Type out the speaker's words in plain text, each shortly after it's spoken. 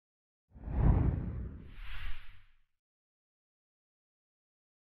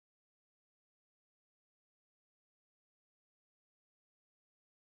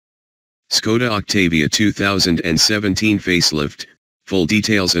Skoda Octavia 2017 facelift, full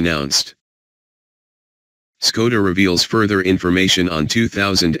details announced. Skoda reveals further information on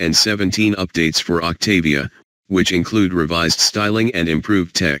 2017 updates for Octavia, which include revised styling and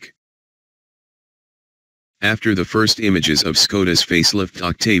improved tech. After the first images of Skoda's facelift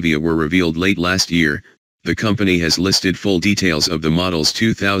Octavia were revealed late last year, the company has listed full details of the model's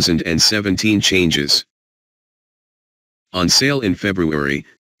 2017 changes. On sale in February,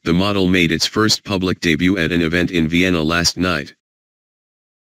 the model made its first public debut at an event in Vienna last night.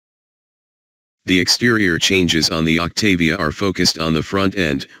 The exterior changes on the Octavia are focused on the front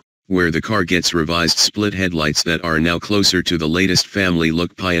end, where the car gets revised split headlights that are now closer to the latest family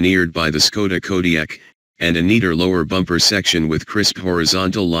look pioneered by the Skoda Kodiaq, and a neater lower bumper section with crisp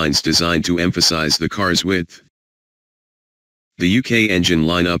horizontal lines designed to emphasize the car's width. The UK engine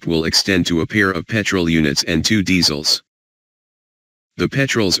lineup will extend to a pair of petrol units and 2 diesels. The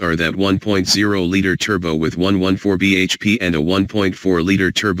petrols are that 1.0-litre turbo with 114 bhp and a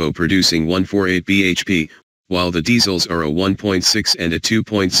 1.4-litre turbo producing 148 bhp, while the diesels are a 1.6 and a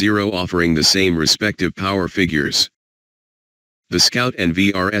 2.0 offering the same respective power figures. The Scout and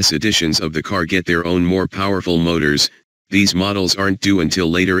VRS editions of the car get their own more powerful motors. These models aren't due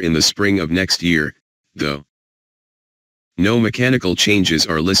until later in the spring of next year, though. No mechanical changes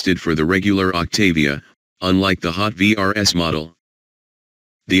are listed for the regular Octavia, unlike the hot VRS model.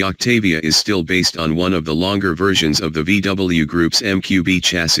 The Octavia is still based on one of the longer versions of the VW Group's MQB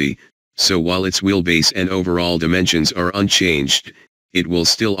chassis, so while its wheelbase and overall dimensions are unchanged, it will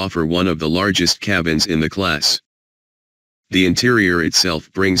still offer one of the largest cabins in the class. The interior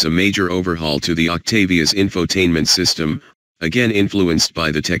itself brings a major overhaul to the Octavia's infotainment system, again influenced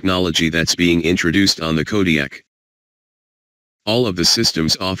by the technology that's being introduced on the Kodiaq. All of the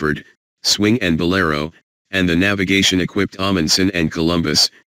systems offered, Swing and Bolero, and the navigation-equipped Amundsen and Columbus,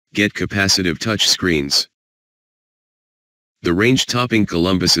 get capacitive touch screens. The range-topping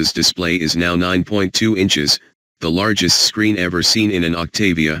Columbus's display is now 9.2 inches, the largest screen ever seen in an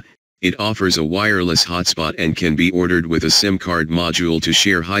Octavia. It offers a wireless hotspot and can be ordered with a SIM card module to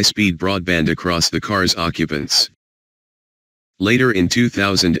share high-speed broadband across the car's occupants. Later in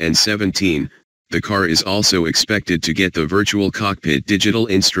 2017, the car is also expected to get the virtual cockpit digital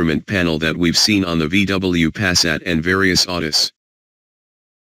instrument panel that we've seen on the VW Passat and various Autos.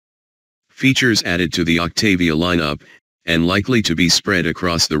 Features added to the Octavia lineup, and likely to be spread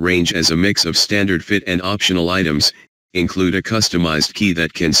across the range as a mix of standard fit and optional items, include a customized key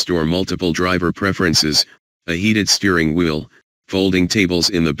that can store multiple driver preferences, a heated steering wheel, folding tables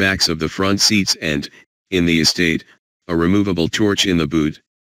in the backs of the front seats and, in the estate, a removable torch in the boot.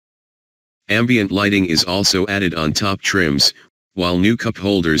 Ambient lighting is also added on top trims, while new cup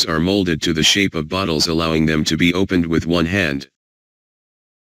holders are molded to the shape of bottles allowing them to be opened with one hand.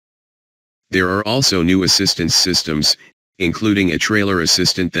 There are also new assistance systems, including a trailer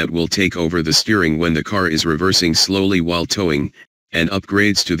assistant that will take over the steering when the car is reversing slowly while towing, and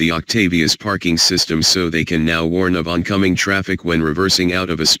upgrades to the Octavia's parking system so they can now warn of oncoming traffic when reversing out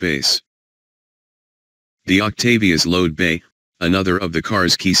of a space. The Octavia's load bay, another of the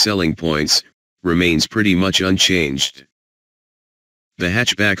car's key selling points, remains pretty much unchanged. The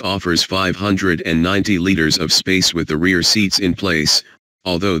hatchback offers 590 liters of space with the rear seats in place,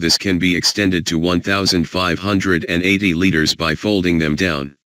 although this can be extended to 1,580 liters by folding them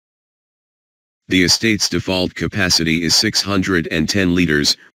down. The estate's default capacity is 610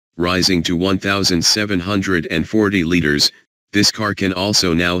 liters, rising to 1,740 liters. This car can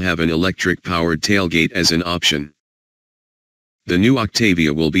also now have an electric-powered tailgate as an option. The new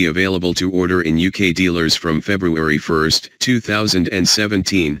Octavia will be available to order in UK dealers from February 1,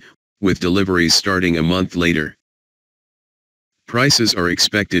 2017, with deliveries starting a month later. Prices are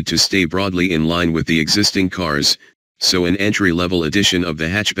expected to stay broadly in line with the existing cars, so an entry-level edition of the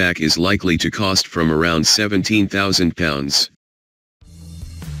hatchback is likely to cost from around £17,000.